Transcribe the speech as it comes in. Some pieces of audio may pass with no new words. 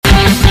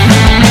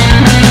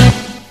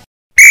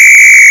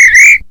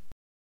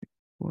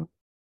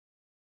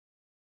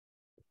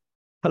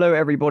Hello,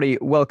 everybody.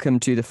 Welcome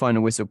to the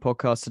Final Whistle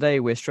podcast. Today,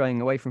 we're straying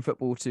away from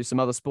football to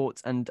some other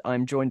sports, and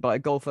I'm joined by a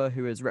golfer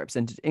who has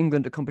represented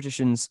England at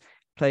competitions,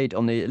 played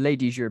on the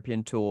Ladies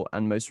European Tour,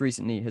 and most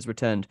recently has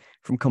returned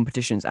from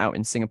competitions out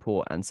in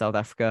Singapore and South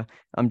Africa.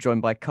 I'm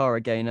joined by Cara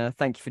Gainer.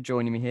 Thank you for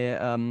joining me here.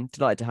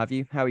 Delighted to have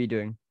you. How are you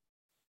doing?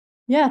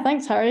 Yeah,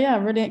 thanks, Harry. Yeah,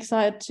 I'm really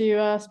excited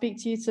to speak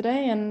to you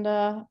today and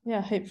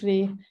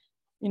hopefully,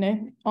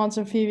 answer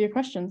a few of your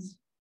questions.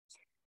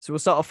 So we'll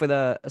start off with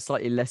a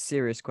slightly less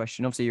serious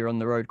question. Obviously, you're on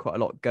the road quite a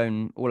lot,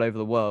 going all over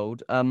the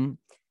world.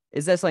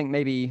 Is there something,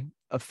 maybe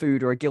a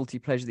food or a guilty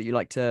pleasure that you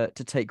like to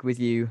take with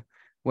you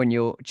when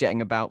you're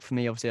jetting about? For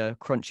me, obviously, a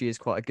crunchy is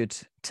quite a good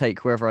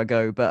take wherever I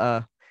go.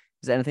 But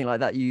is there anything like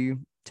that you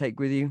take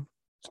with you?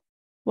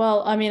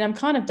 Well, I mean, I'm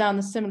kind of down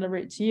the similar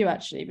route to you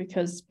actually,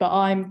 but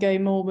I'm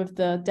going more with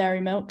the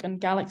dairy milk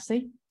and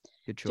Galaxy,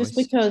 Good just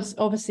choice. because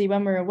obviously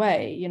when we're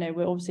away,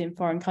 we're obviously in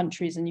foreign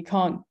countries and you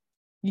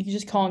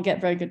just can't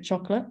get very good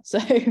chocolate. So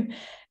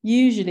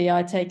usually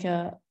I take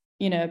a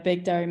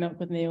big dairy milk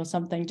with me or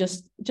something,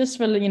 just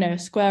for a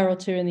square or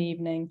two in the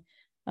evening,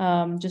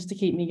 just to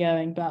keep me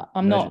going. But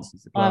I'm not. Emergency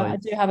I supplies.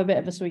 do have a bit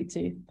of a sweet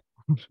tooth.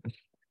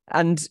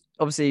 And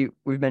obviously,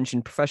 we've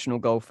mentioned professional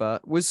golfer.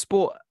 Was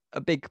sport a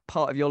big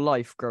part of your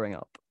life growing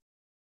up?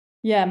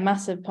 Yeah,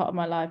 massive part of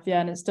my life. Yeah,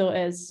 and it still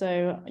is.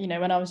 So,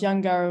 when I was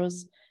younger, I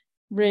was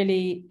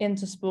really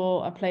into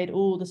sport. I played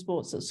all the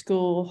sports at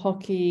school: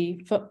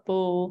 hockey,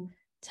 football,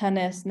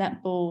 tennis,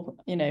 netball,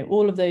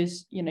 all of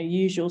those,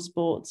 usual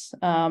sports.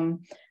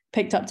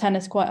 Picked up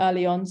tennis quite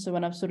early on. So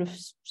when I was sort of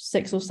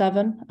 6 or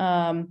 7,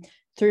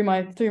 through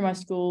my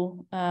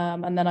school.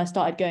 And then I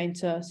started going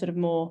to sort of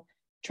more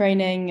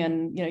training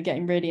and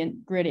getting really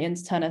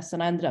into tennis,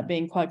 and I ended up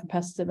being quite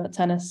competitive at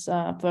tennis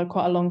for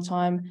quite a long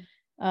time.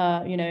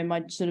 In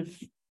my sort of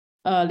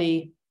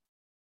early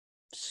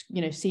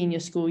senior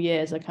school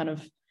years, I kind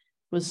of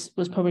was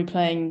probably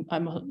playing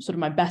sort of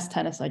my best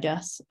tennis, I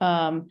guess.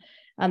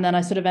 And then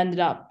I sort of ended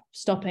up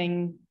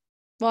stopping.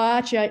 Well,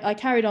 actually, I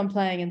carried on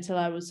playing until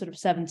I was sort of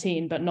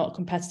 17, but not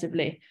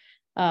competitively.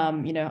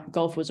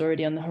 Golf was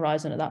already on the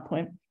horizon at that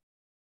point.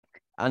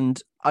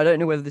 And I don't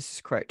know whether this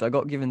is correct. I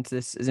got given to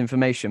this as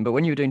information, but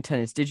when you were doing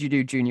tennis, did you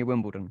do junior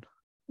Wimbledon?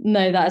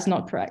 No, that is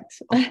not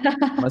correct. Oh,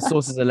 my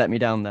sources have let me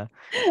down there.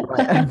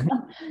 Right. So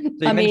you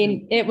I mentioned,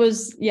 mean, it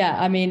was, yeah,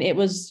 I mean, it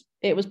was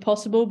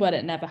possible, but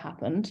it never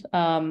happened.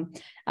 And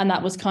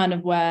that was kind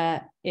of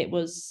where it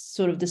was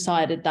sort of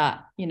decided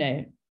that,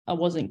 I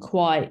wasn't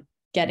quite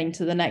getting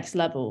to the next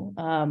level.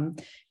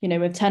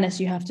 With tennis,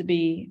 you have to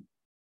be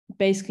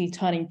basically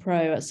turning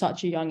pro at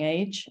such a young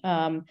age.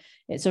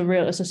 It's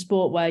a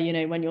sport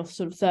where, when you're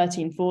sort of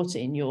 13,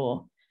 14,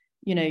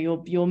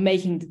 you're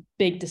making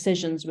big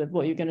decisions with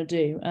what you're going to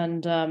do.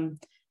 And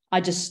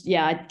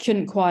I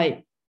couldn't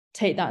quite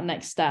take that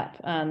next step,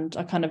 and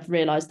I kind of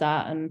realized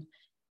that, and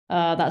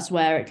that's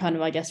where it kind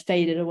of, I guess,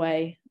 faded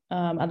away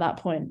at that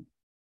point.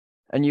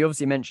 and you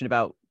obviously mentioned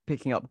about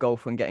picking up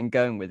golf and getting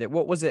going with it.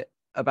 What was it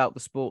about the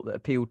sport that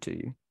appealed to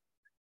you?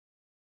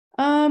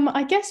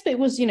 I guess it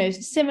was,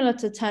 similar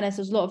to tennis.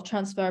 There's a lot of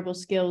transferable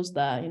skills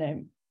there,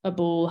 a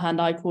ball,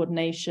 hand-eye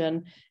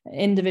coordination,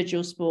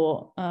 individual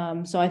sport.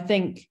 So I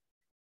think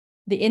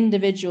the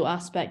individual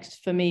aspect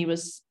for me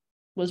was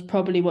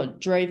probably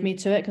what drove me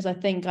to it, because I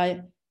think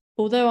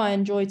although I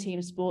enjoy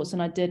team sports,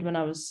 and I did when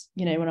I was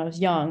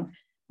young,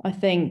 I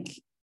think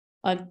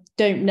I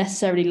don't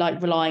necessarily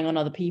like relying on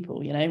other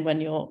people,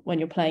 when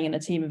you're playing in a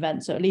team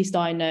event. So at least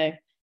I know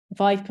if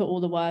I put all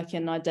the work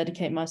in, I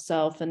dedicate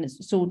myself, and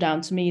it's all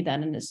down to me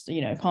then, and it's,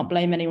 I can't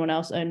blame anyone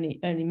else, only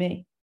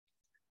me.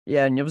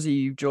 Yeah, and obviously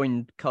you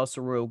joined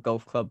Castle Royal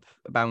Golf Club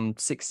about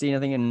 16, I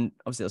think, and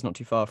obviously that's not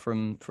too far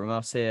from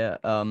us here.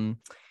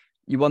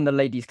 You won the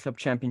Ladies Club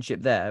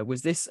Championship there.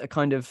 Was this a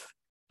kind of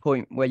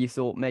point where you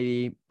thought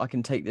maybe I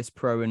can take this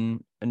pro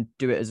and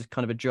do it as a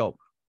kind of a job?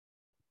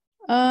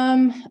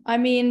 I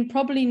mean,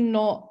 probably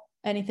not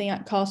anything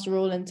at Castle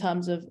Royal in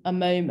terms of a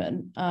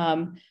moment.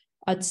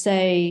 I'd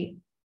say,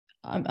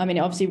 I mean,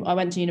 obviously, I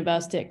went to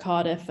university at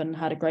Cardiff and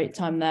had a great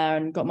time there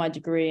and got my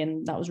degree,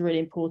 and that was really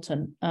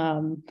important.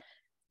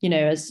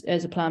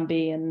 As a plan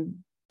B and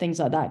things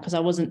like that, because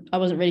I wasn't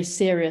really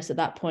serious at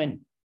that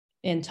point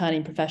in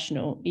turning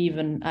professional,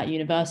 even at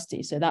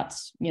university. So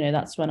that's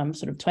when I'm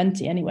sort of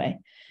 20 anyway.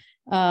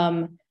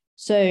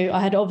 So I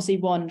had obviously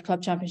won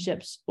club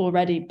championships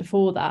already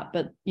before that,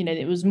 but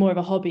it was more of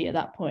a hobby at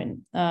that point,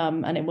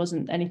 and it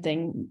wasn't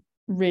anything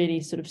really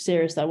sort of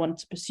serious that I wanted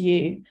to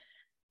pursue,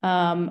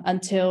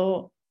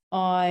 until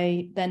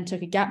I then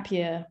took a gap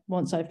year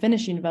once I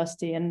finished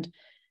university, and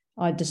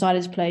I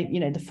decided to play,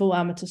 the full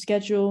amateur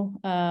schedule,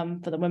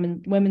 for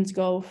the women's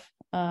golf,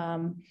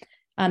 and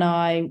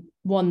I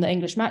won the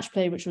English match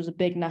play, which was a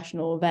big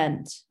national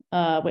event,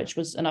 and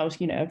I was,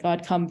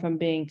 I'd come from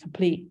being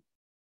complete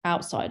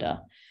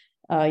outsider.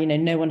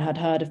 No one had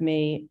heard of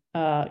me.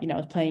 I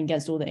was playing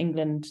against all the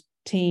England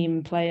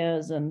team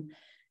players and,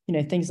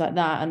 things like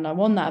that. And I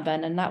won that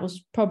event. And that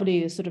was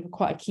probably sort of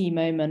quite a key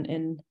moment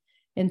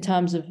in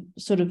terms of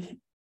sort of,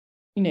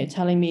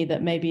 telling me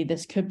that maybe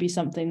this could be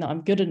something that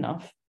I'm good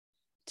enough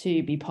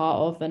to be part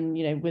of. And,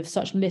 you know, with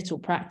such little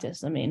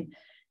practice, I mean,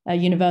 at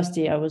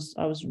university, I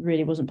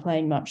really wasn't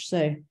playing much.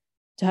 So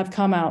to have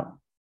come out,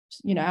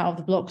 you know, out of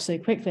the block so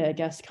quickly, I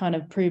guess, kind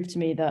of proved to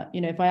me that,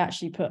 you know, if I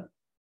actually put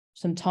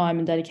some time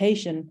and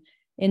dedication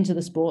into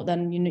the sport,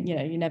 then, you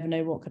know, you never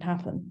know what could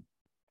happen.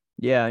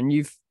 Yeah,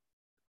 and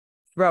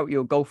throughout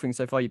your golfing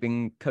so far, you've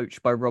been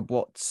coached by Rob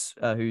Watts,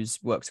 who's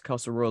works at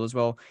Castle Royal as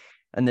well.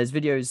 And there's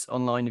videos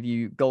online of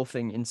you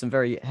golfing in some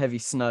very heavy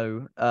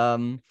snow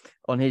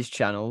on his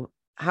channel.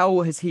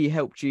 How has he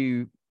helped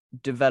you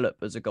develop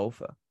as a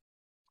golfer?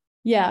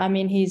 Yeah, I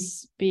mean,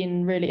 he's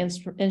been really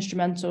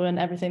instrumental in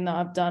everything that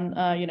I've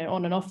done, you know,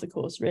 on and off the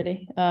course,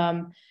 really.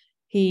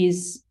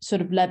 He's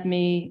sort of led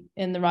me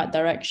in the right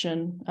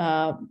direction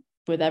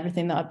with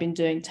everything that I've been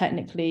doing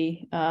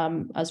technically,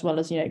 as well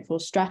as, you know,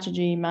 course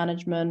strategy,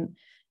 management,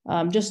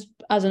 just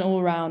as an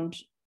all-round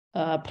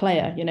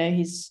player. You know,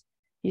 he's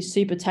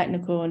super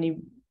technical,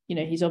 and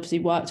he's obviously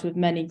worked with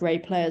many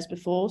great players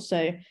before,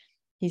 so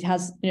he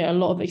has, you know, a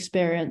lot of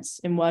experience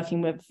in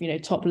working with, you know,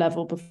 top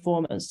level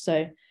performers.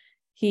 So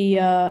he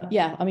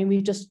I mean,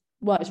 we've just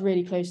worked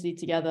really closely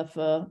together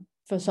for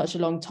such a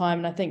long time.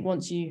 And I think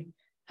once you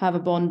have a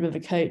bond with a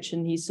coach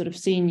and he's sort of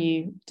seen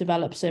you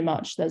develop so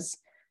much, there's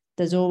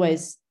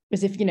always,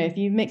 because if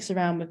you mix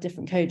around with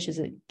different coaches,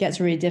 it gets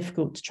really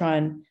difficult to try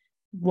and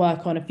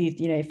work on a few,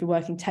 you know, if you're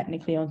working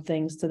technically on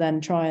things, to then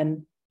try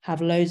and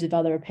have loads of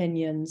other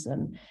opinions,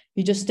 and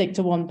you just stick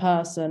to one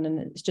person and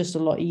it's just a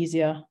lot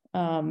easier.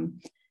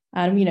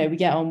 And, you know, we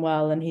get on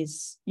well, and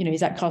he's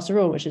at Castle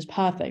Royal, which is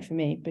perfect for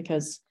me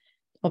because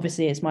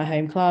obviously it's my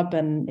home club,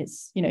 and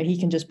it's, you know, he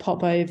can just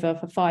pop over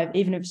for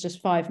even if it's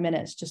just 5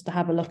 minutes, just to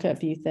have a look at a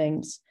few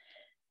things.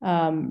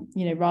 You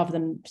know, rather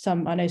than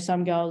I know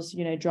some girls,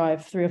 you know,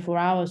 drive 3 or 4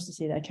 hours to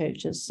see their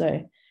coaches.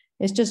 So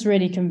it's just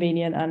really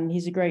convenient, and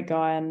he's a great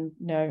guy, and,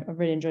 you know, I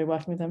really enjoy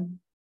working with him.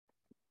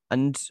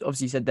 And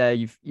obviously you said there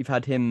you've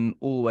had him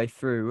all the way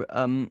through.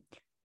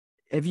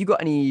 Have you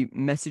got any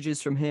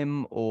messages from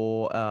him,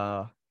 or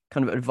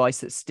kind of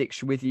advice that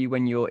sticks with you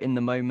when you're in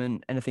the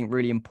moment? Anything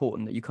really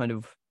important that you kind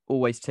of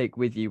always take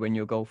with you when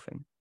you're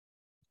golfing?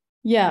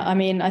 Yeah, I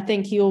mean, I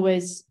think he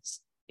always,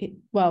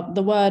 well,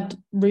 the word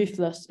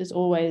ruthless is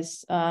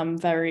always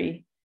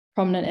very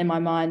prominent in my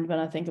mind when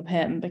I think of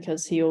him,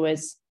 because he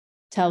always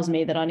tells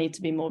me that I need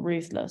to be more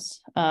ruthless.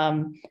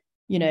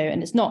 You know,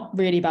 and it's not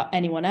really about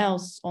anyone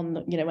else on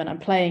the, you know, when I'm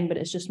playing, but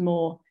it's just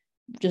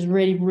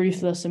really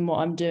ruthless in what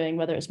I'm doing,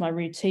 whether it's my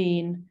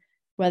routine,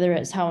 whether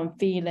it's how I'm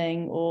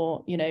feeling,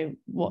 or, you know,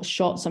 what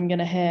shots I'm going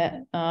to hit,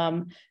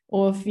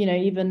 or if, you know,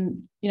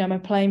 even, you know, my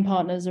playing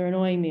partners are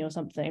annoying me or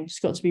something, I've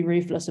just got to be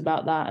ruthless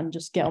about that and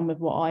just get on with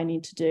what I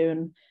need to do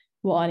and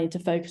what I need to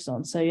focus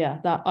on. So yeah,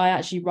 that I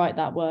actually write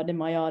that word in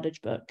my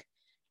yardage book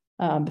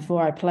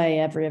before I play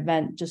every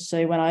event, just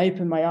so when I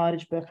open my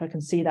yardage book, I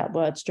can see that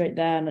word straight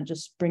there, and it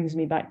just brings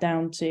me back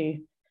down to,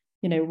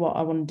 you know, what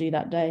I want to do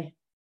that day.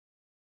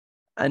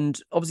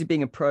 And obviously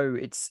being a pro,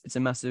 it's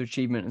a massive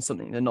achievement and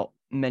something that not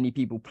many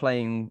people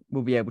playing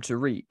will be able to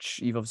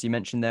reach. You've obviously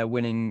mentioned there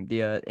winning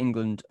the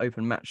England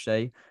Open match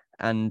day,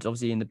 and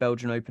obviously in the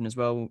Belgian Open as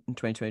well in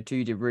 2022,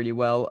 you did really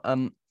well.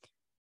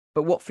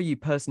 But what for you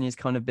personally has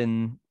kind of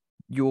been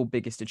your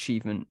biggest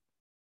achievement,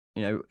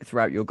 you know,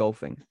 throughout your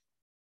golfing?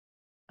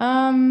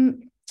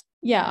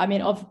 Yeah, I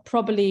mean, of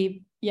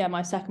probably, yeah,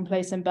 my second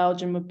place in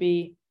Belgium would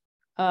be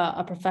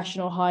a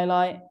professional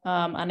highlight.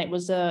 And it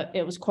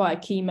was quite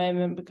a key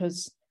moment,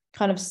 because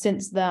kind of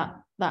since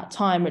that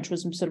time, which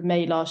was sort of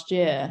May last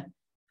year,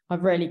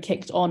 I've really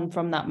kicked on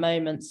from that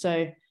moment.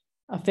 So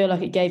I feel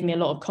like it gave me a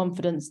lot of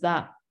confidence,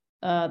 that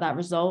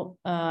result.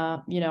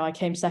 You know, I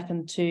came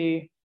second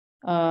to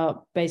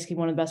basically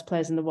one of the best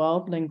players in the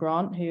world, Lynn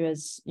Grant, who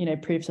has, you know,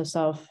 proved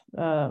herself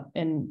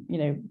in, you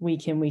know,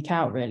 week in, week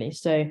out, really.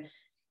 So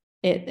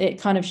it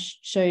kind of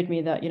showed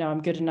me that, you know,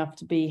 I'm good enough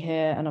to be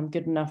here, and I'm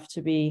good enough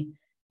to be,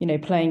 you know,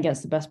 playing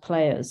against the best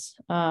players.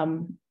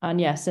 And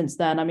yeah, since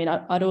then, I mean,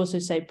 I'd also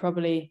say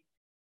probably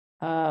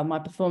my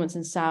performance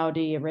in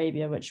Saudi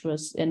Arabia, which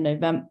was in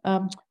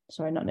November.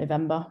 Sorry, not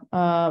November.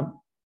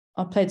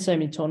 I played so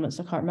many tournaments,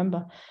 I can't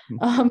remember.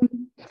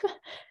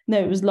 No,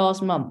 it was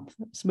last month,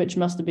 which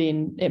must have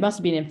been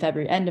in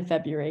February, end of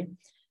February.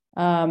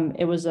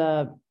 It was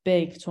a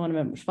big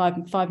tournament,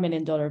 $5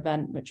 million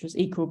event, which was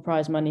equal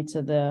prize money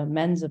to the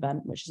men's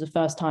event, which is the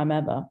first time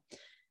ever.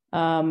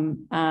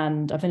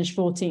 And I finished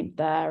 14th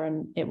there,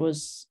 and it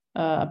was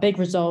a big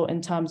result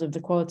in terms of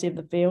the quality of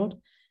the field.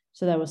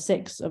 So there were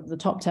 6 of the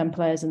top 10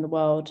 players in the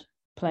world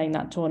playing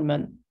that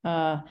tournament,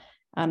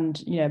 and,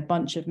 you know, a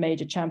bunch of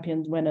major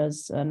champions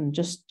winners, and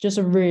just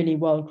a really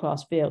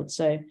world-class field.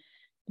 So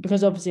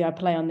because obviously I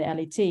play on the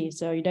LET,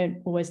 so you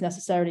don't always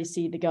necessarily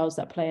see the girls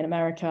that play in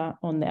America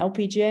on the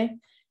LPGA.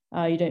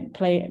 You don't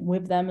play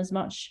with them as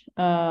much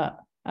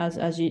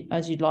as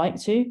you'd like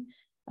to.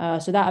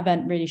 So that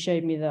event really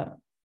showed me that,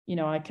 you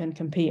know, I can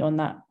compete on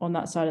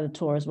that side of the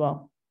tour as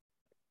well.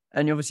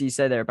 And obviously you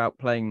say there about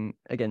playing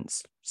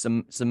against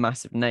some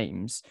massive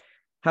names.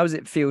 How does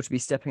it feel to be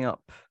stepping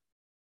up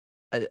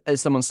as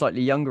someone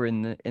slightly younger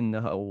in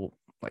the whole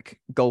like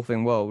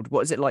golfing world.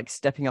 What is it like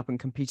stepping up and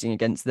competing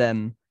against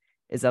them?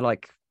 Is there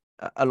like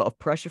a lot of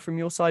pressure from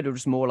your side, or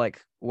just more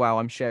like, wow,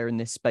 I'm sharing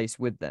this space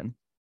with them?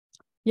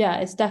 Yeah,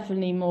 it's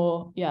definitely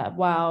more, yeah,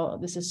 wow,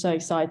 this is so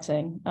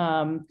exciting.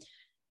 I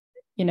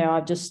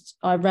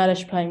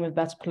relish playing with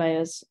better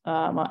players.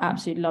 I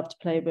absolutely love to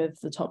play with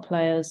the top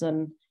players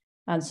and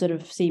sort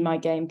of see my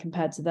game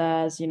compared to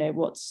theirs.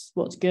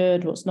 What's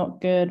good, what's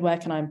not good, where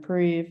can I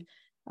improve?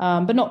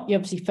 But not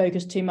obviously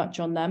focus too much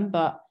on them,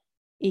 but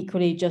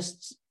equally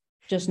just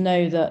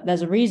know that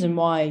there's a reason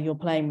why you're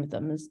playing with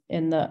them, is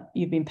in that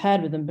you've been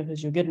paired with them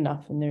because you're good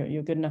enough and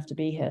you're good enough to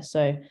be here.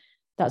 So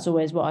that's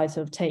always what I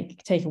sort of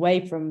take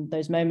away from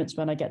those moments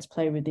when I get to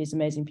play with these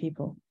amazing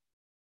people.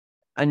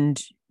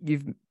 And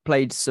you've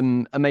played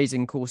some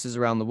amazing courses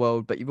around the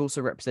world, but you've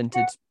also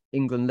represented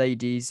England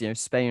ladies,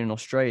 Spain and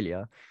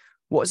Australia.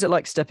 What is it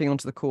like stepping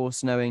onto the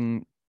course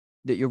knowing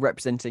that you're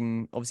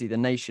representing obviously the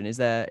nation? Is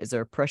there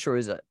a pressure, or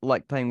is it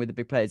like playing with the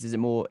big players? Is it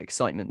more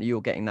excitement that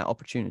you're getting that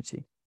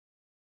opportunity?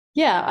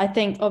 Yeah, I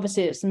think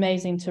obviously it's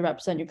amazing to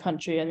represent your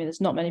country. I mean,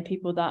 there's not many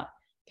people that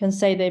can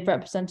say they've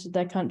represented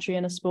their country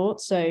in a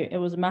sport. So it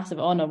was a massive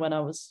honor when I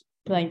was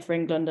playing for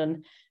England,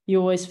 and you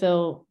always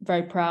feel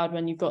very proud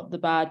when you've got the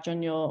badge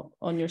on your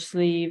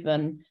sleeve.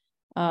 And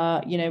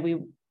we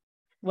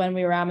when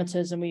we were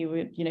amateurs and we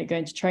were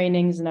going to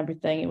trainings and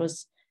everything,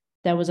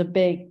 there was a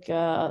big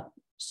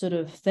sort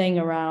of thing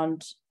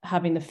around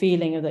having the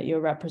feeling of that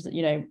you're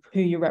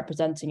who you're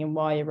representing and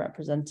why you're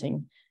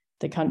representing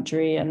the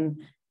country.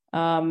 And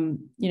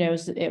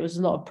it was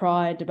a lot of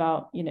pride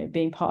about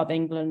being part of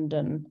England.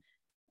 And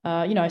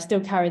I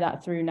still carry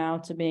that through now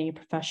to being a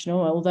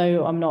professional,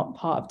 although I'm not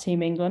part of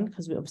Team England,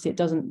 because obviously it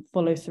doesn't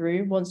follow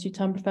through once you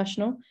turn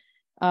professional.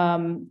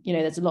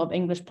 There's a lot of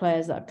English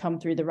players that have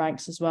come through the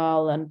ranks as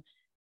well. And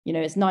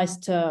it's nice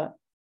to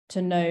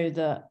know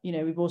that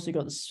we've also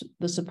got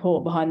the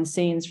support behind the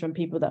scenes from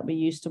people that we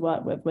used to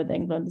work with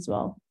England as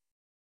well.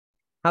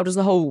 How does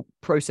the whole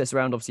process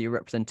around, obviously you're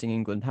representing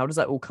England, how does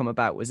that all come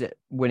about? Was it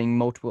winning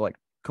multiple like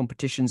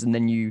competitions and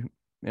then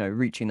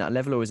reaching that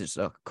level, or is it just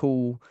a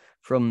call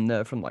from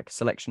like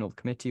selection or the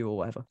committee or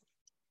whatever?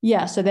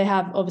 Yeah, so they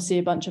have obviously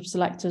a bunch of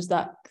selectors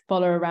that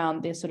follow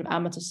around the sort of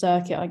amateur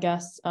circuit, I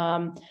guess.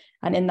 And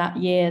in that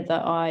year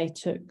that I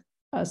took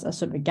as a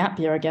sort of a gap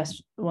year, I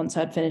guess, once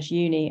I'd finished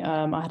uni,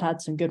 I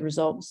had some good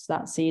results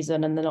that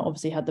season, and then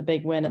obviously had the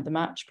big win at the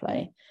match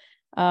play.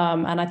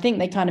 And I think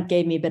they kind of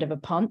gave me a bit of a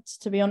punt,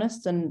 to be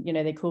honest. And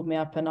they called me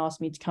up and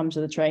asked me to come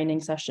to the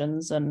training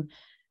sessions, and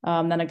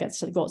then I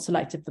got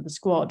selected for the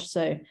squad.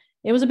 So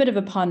it was a bit of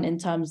a punt in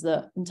terms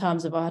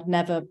of I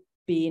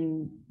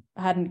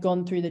hadn't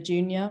gone through the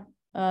junior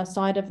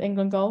side of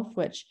England golf,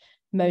 which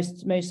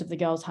most of the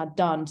girls had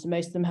done. So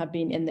most of them have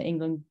been in the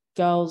England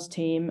girls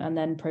team and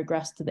then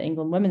progressed to the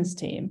England women's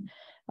team.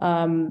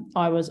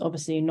 I was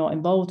obviously not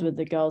involved with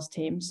the girls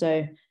team,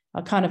 so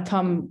I kind of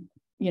come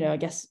I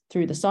guess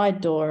through the side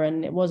door,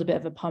 and it was a bit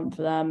of a punt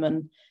for them.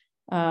 And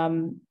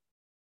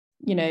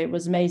it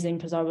was amazing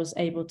because I was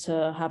able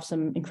to have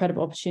some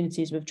incredible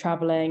opportunities with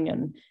traveling,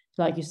 and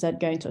like you said,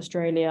 going to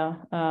Australia.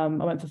 I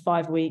went for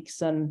 5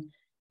 weeks, and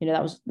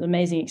that was an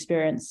amazing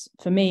experience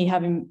for me,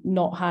 having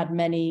not had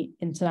many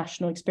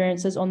international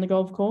experiences on the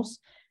golf course,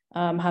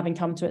 having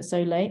come to it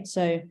so late.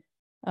 So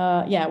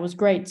it was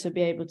great to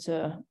be able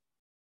to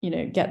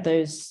get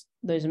those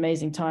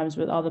amazing times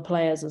with other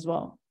players as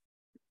well.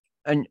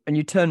 And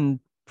you turned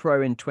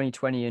pro in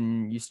 2020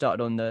 and you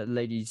started on the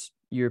ladies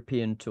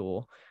European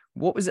tour.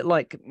 What was it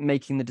like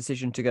making the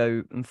decision to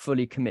go and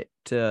fully commit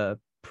to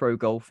pro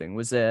golfing?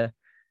 Was there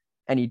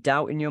any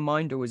doubt in your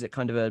mind, or was it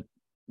kind of a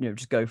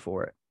just go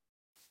for it?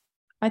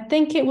 I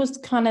think it was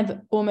kind of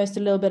almost a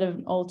little bit of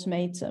an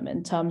ultimatum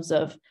in terms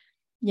of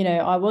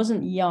I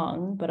wasn't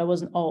young, but I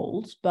wasn't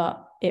old.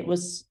 But it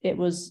was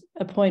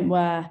a point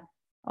where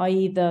I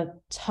either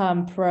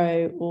turn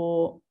pro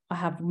or I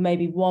have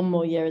maybe one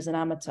more year as an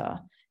amateur.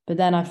 But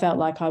then I felt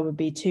like I would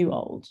be too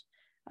old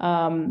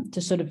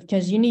to sort of,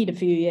 because you need a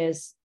few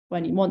years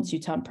once you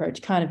turn pro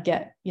to kind of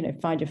get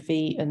find your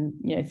feet and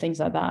things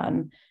like that.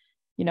 And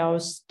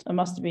I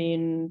must have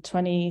been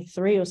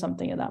 23 or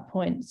something at that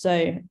point.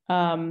 So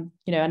and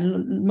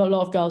a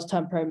lot of girls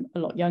turn pro a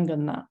lot younger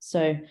than that.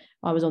 So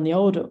I was on the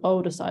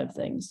older side of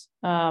things.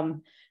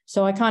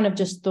 So I kind of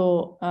just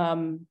thought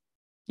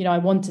I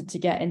wanted to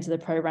get into the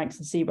pro ranks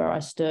and see where I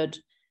stood.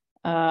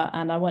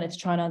 And I wanted to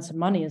try and earn some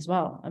money as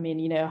well. I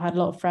mean, I had a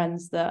lot of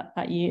friends that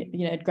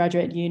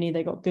graduated uni,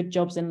 they got good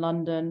jobs in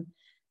London.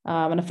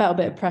 And I felt a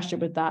bit of pressure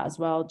with that as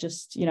well.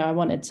 Just, I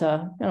wanted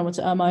to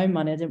earn my own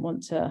money. I didn't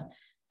want to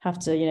have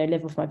to,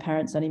 live with my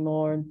parents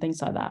anymore and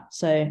things like that.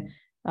 So,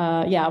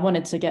 I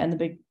wanted to get in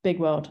the big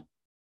world.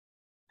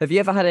 Have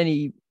you ever had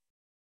any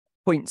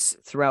points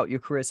throughout your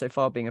career so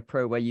far being a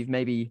pro where you've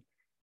maybe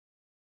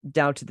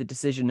doubted the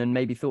decision and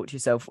maybe thought to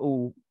yourself,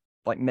 oh,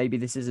 like maybe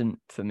this isn't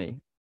for me?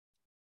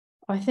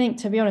 I think,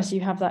 to be honest,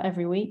 you have that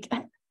every week.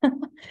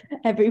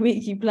 Every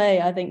week you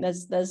play, I think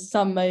there's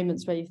some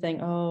moments where you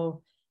think,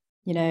 oh,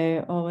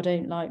 I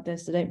don't like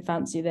this, I don't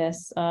fancy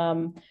this.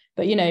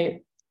 But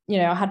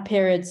I had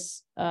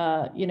periods,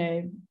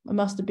 it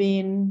must have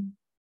been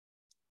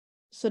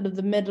sort of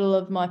the middle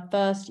of my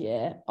first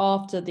year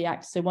after the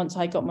Access. So once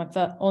I got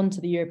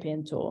onto the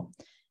European Tour,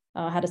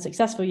 I had a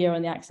successful year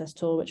on the Access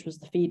Tour, which was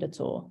the feeder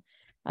tour.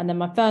 And then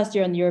my first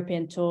year on the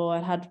European Tour, I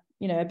had,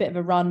 a bit of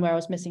a run where I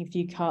was missing a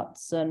few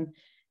cuts. And,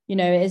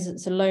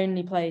 it's a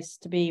lonely place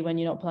to be when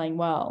you're not playing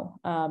well,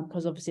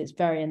 because obviously it's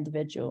very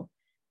individual.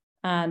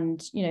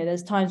 And,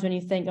 there's times when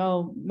you think,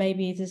 oh,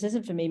 maybe this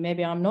isn't for me.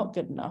 Maybe I'm not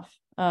good enough.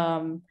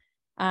 And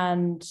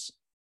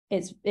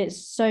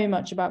it's so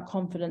much about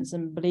confidence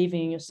and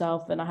believing in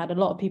yourself. And I had a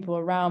lot of people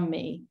around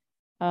me,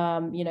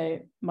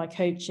 my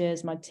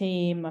coaches, my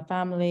team, my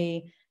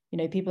family,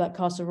 people at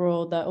Castle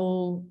Royal that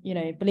all,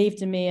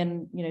 believed in me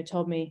and,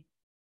 told me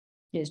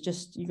it's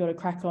just, you got to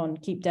crack on,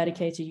 keep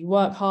dedicated. You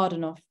work hard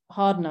enough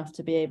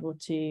to be able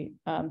to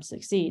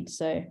succeed.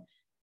 So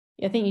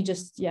I think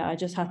I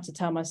just have to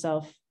tell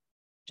myself,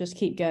 just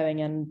keep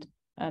going.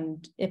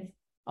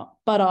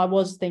 But I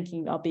was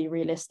thinking I'll be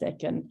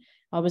realistic, and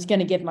I was going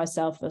to give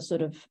myself a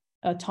sort of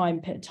a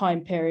time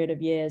period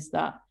of years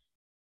that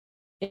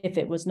if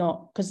it was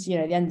not, because,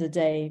 at the end of the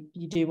day,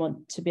 you do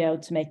want to be able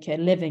to make a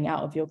living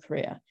out of your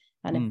career.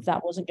 And if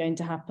that wasn't going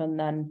to happen,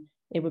 then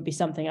it would be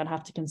something I'd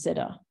have to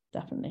consider,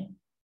 definitely.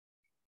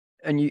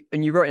 And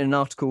you wrote in an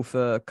article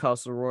for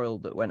Castle Royal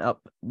that went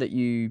up that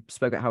you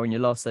spoke about how in your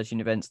last 13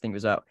 events, I think it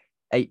was out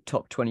 8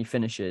 top 20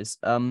 finishes.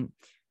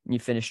 You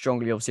finished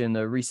strongly, obviously, in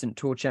the recent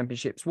tour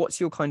championships. What's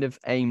your kind of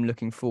aim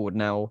looking forward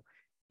now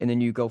in the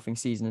new golfing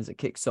season as it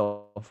kicks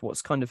off?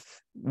 What's kind of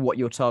what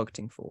you're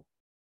targeting for?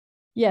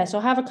 Yeah, so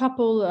I have a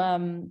couple,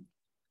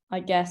 I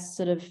guess,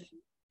 sort of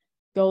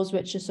goals,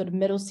 which are sort of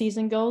middle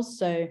season goals.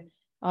 So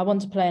I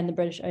want to play in the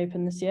British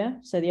Open this year.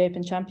 So the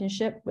Open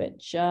Championship,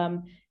 which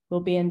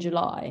will be in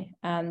July.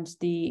 And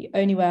the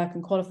only way I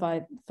can qualify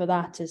for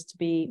that is to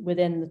be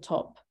within the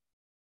top.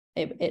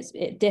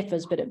 It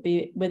differs, but it'd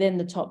be within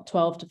the top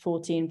 12 to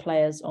 14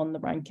 players on the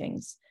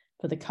rankings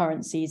for the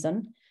current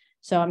season.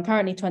 So I'm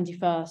currently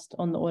 21st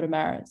on the order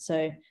merit.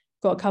 So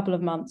got a couple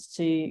of months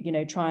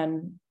to, try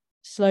and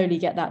slowly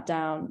get that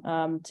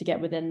down to get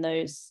within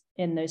those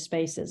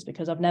spaces,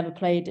 because I've never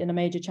played in a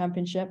major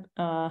championship.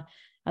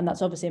 And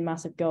that's obviously a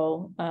massive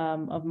goal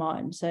of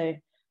mine. So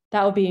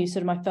that will be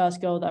sort of my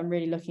first goal that I'm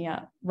really looking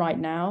at right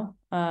now.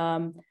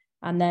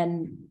 And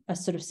then a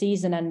sort of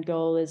season end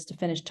goal is to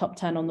finish top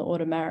 10 on the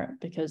order merit,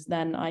 because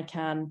then I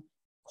can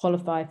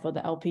qualify for the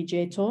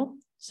LPGA Tour.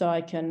 So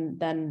I can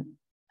then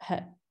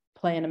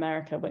play in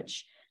America,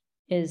 which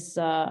is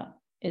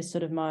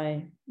sort of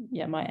my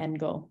end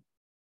goal.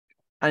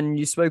 And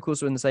you spoke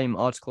also in the same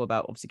article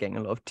about obviously getting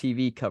a lot of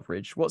TV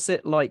coverage. What's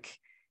it like,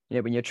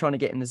 when you're trying to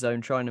get in the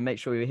zone, trying to make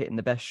sure you're hitting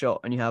the best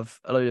shot and you have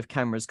a load of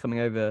cameras coming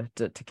over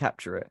to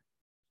capture it?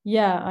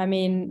 Yeah, I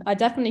mean, I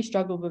definitely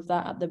struggled with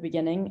that at the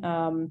beginning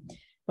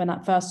when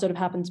that first sort of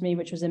happened to me,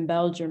 which was in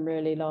Belgium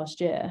really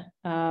last year.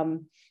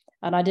 And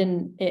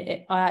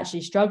I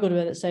actually struggled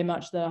with it so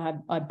much that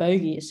I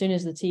bogeyed as soon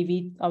as the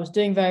TV. I was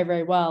doing very,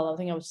 very well. I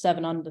think I was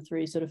 7 under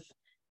through sort of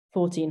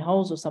 14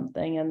 holes or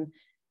something. And,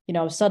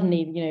 I was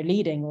suddenly,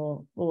 leading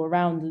or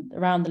around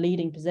the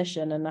leading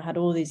position. And I had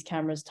all these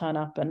cameras turn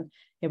up, and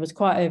it was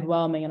quite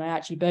overwhelming. And I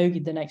actually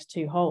bogeyed the next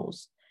 2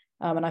 holes.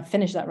 And I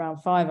finished that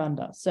round 5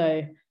 under.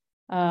 So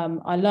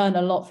I learned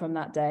a lot from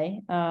that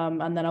day.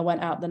 And then I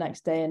went out the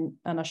next day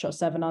and I shot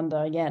 7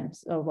 under again.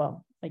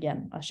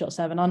 I shot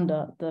 7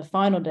 under the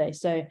final day.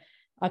 So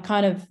I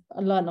kind of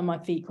learned on my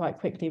feet quite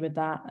quickly with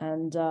that.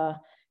 And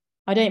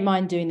I don't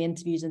mind doing the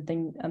interviews and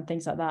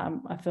things like that.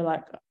 I feel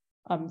like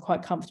I'm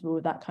quite comfortable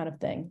with that kind of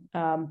thing.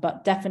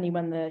 But definitely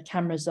when the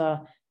cameras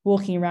are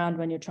walking around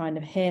when you're trying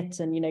to hit,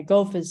 and,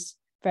 golf is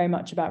very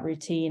much about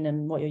routine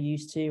and what you're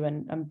used to,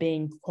 and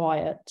being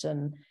quiet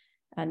and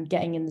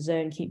getting in the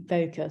zone, keep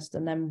focused.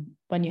 And then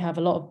when you have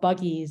a lot of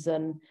buggies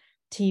and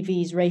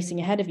TVs racing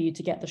ahead of you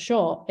to get the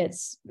shot,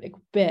 it's a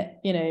bit,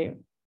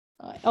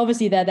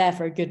 obviously they're there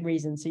for a good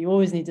reason. So you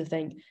always need to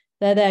think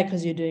they're there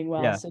because you're doing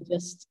well. Yeah. So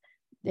just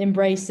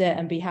embrace it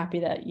and be happy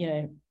that,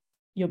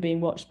 you're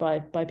being watched by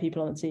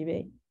people on the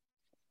TV.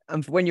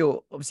 And when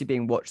you're obviously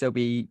being watched, there'll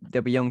be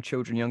young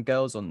children, young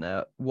girls on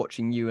there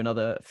watching you and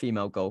other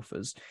female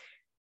golfers.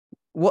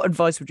 What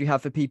advice would you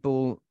have for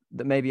people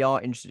that maybe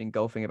are interested in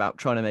golfing about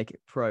trying to make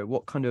it pro?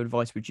 What kind of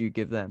advice would you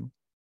give them?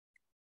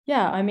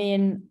 Yeah, I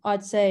mean,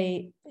 I'd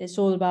say it's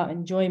all about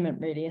enjoyment,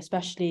 really,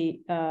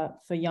 especially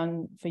for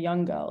young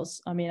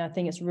girls. I mean, I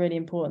think it's really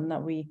important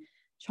that we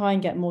try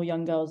and get more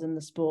young girls in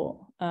the sport,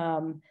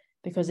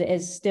 because it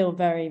is still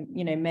very,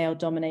 male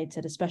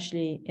dominated,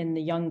 especially in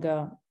the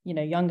younger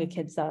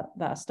kids that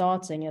are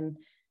starting. And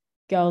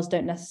girls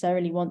don't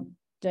necessarily want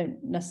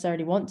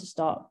to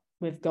start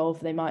with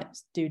golf. They might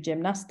do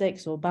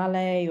gymnastics or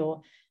ballet,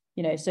 or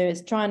so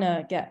it's trying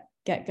to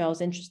get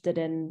girls interested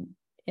in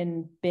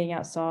being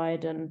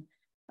outside and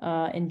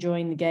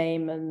enjoying the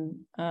game.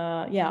 And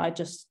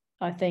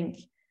I think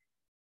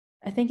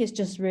it's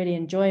just really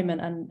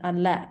enjoyment,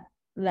 and let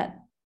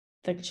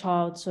the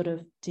child sort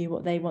of do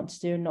what they want to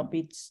do and not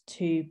be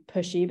too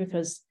pushy,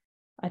 because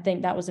I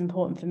think that was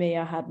important for me.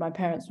 My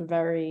parents were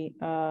very,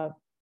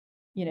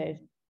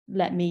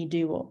 let me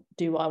do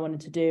what I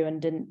wanted to do,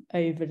 and didn't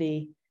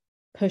overly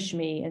push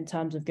me in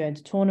terms of going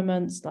to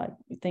tournaments, like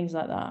things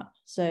like that.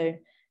 So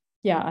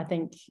yeah, I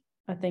think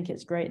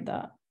it's great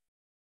that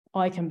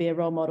I can be a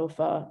role model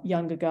for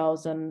younger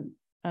girls, and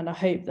I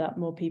hope that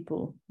more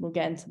people will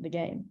get into the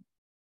game.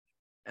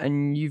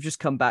 And you've just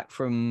come back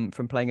from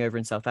playing over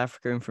in South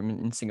Africa and from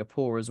in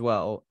Singapore as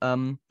well.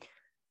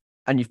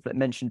 And you've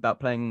mentioned about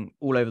playing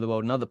all over the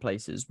world and other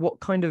places. What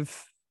kind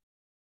of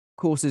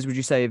courses would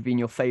you say have been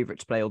your favorite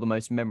to play or the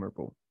most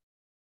memorable?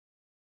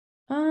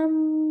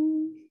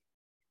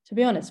 To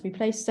be honest, we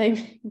play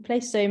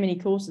so many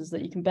courses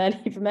that you can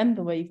barely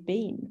remember where you've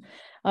been.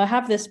 I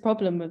have this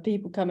problem with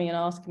people coming and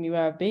asking me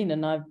where I've been,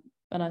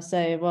 and I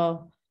say,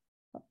 well,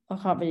 I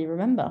can't really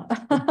remember.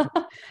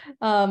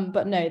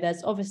 But no,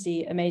 there's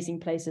obviously amazing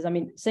places. I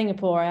mean,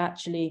 Singapore, I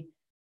actually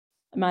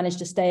managed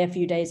to stay a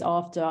few days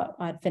after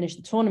I had finished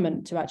the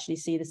tournament to actually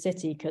see the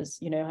city, because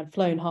I had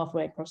flown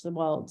halfway across the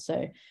world.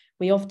 So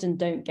we often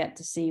don't get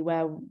to see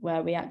where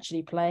we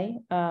actually play,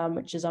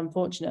 which is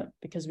unfortunate,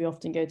 because we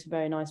often go to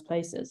very nice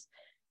places.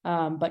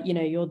 But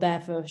you're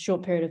there for a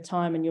short period of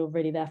time, and you're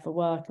really there for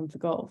work and for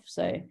golf.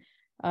 So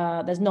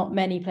there's not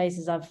many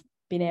places I've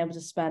been able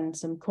to spend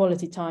some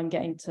quality time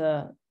getting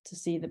to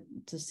see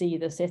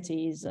the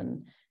cities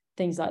and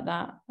things like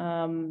that.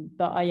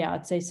 But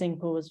I'd say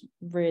Singapore was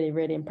really,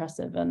 really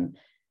impressive. And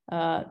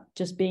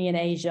just being in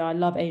Asia, I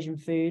love Asian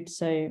food.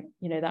 So,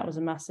 that was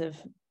a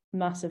massive,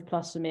 massive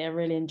plus for me. I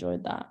really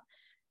enjoyed that.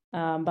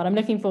 But I'm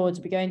looking forward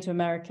to be going to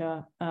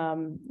America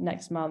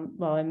next month,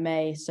 well, in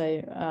May.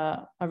 So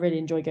I really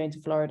enjoy going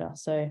to Florida.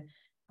 So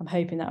I'm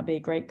hoping that'll be a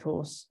great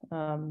course.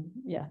 To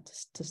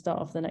start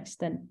off the next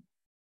stint.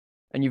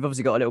 And you've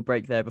obviously got a little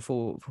break there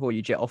before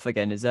you jet off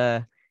again. Is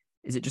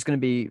it just going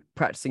to be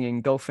practicing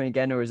and golfing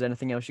again, or is there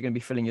anything else you're going to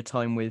be filling your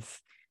time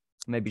with?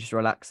 Maybe just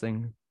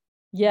relaxing?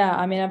 Yeah,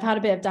 I mean, I've had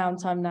a bit of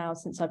downtime now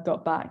since I've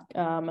got back,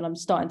 and I'm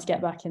starting to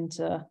get back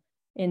into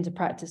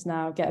practice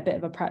now, get a bit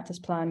of a practice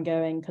plan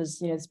going,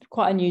 because it's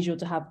quite unusual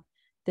to have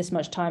this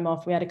much time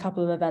off. We had a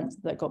couple of events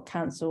that got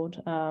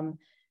cancelled,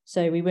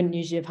 so we wouldn't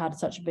usually have had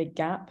such a big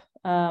gap.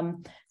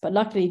 But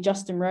luckily,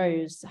 Justin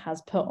Rose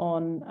has put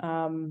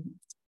on,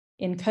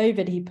 in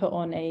COVID, he put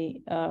on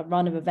a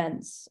run of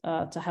events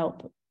to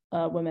help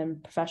women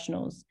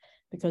professionals,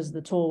 because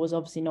the tour was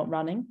obviously not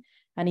running,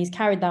 and he's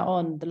carried that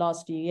on the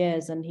last few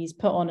years, and he's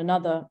put on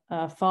another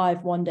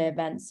 5 one-day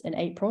events in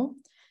April.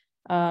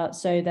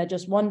 So they're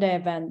just one-day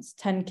events,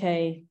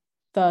 10K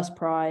first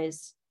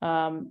prize,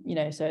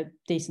 so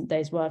decent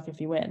day's work if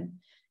you win.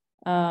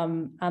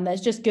 And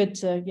it's just good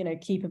to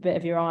keep a bit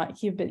of your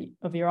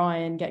eye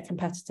and get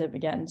competitive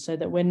again, so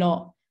that we're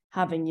not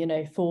having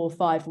 4 or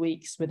 5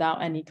 weeks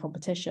without any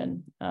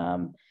competition.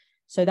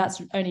 So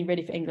that's only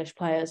really for English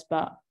players,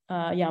 but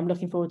I'm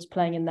looking forward to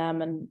playing in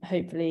them and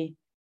hopefully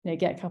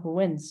get a couple of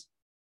wins.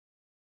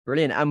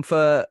 Brilliant. And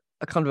for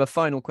a kind of a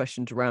final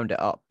question to round it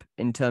up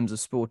in terms of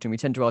sporting, we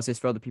tend to ask this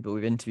for other people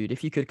we've interviewed.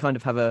 If you could kind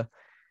of have a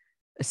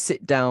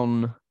sit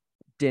down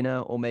dinner,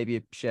 or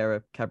maybe share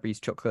a Cadbury's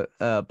chocolate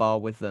bar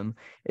with them,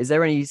 is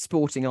there any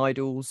sporting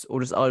idols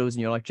or just idols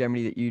in your life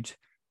generally that you'd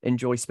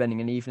enjoy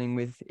spending an evening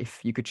with, if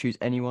you could choose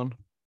anyone?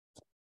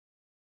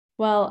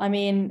 Well, I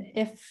mean,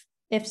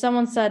 if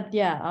someone said,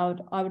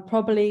 I would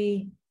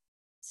probably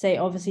say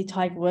obviously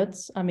Tiger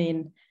Woods. I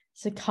mean,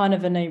 it's a kind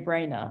of a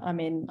no-brainer. I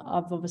mean,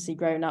 I've obviously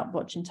grown up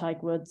watching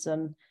Tiger Woods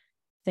and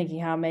thinking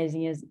how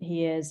amazing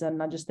he is,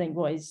 and I just think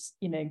what he's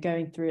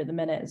going through at the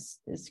minute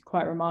is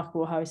quite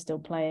remarkable, how he's still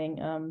playing.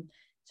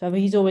 So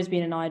he's always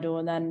been an idol.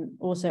 And then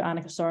also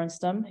Annika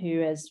Sorenstam,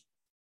 who is,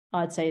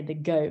 I'd say, the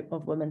GOAT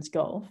of women's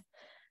golf.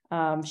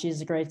 She's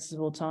the greatest of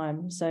all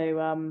time.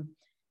 So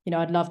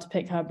I'd love to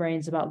pick her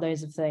brains about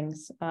loads of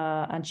things.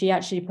 And she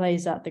actually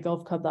plays at the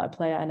golf club that I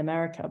play at in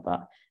America,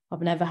 but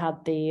I've never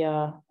had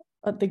the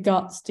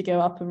guts to go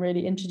up and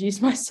really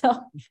introduce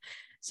myself.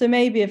 So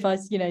maybe if I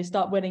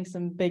start winning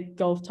some big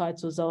golf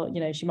titles, or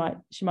she might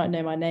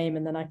know my name,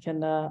 and then I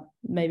can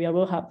maybe I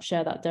will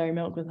share that dairy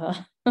milk with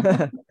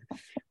her.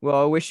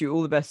 Well, I wish you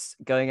all the best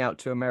going out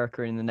to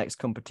America in the next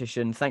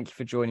competition. Thank you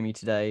for joining me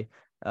today.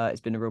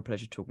 It's been a real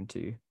pleasure talking to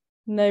you.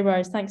 No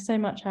worries. Thanks so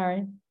much,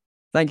 Harry.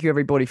 Thank you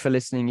everybody for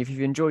listening. If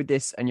you've enjoyed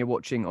this and you're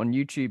watching on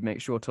YouTube, make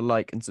sure to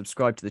like and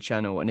subscribe to the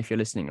channel. And if you're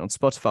listening on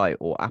Spotify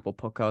or Apple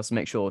Podcasts,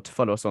 make sure to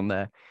follow us on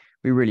there.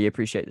 We really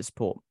appreciate the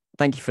support.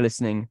 Thank you for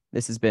listening.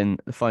 This has been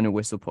the Final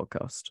Whistle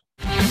Podcast.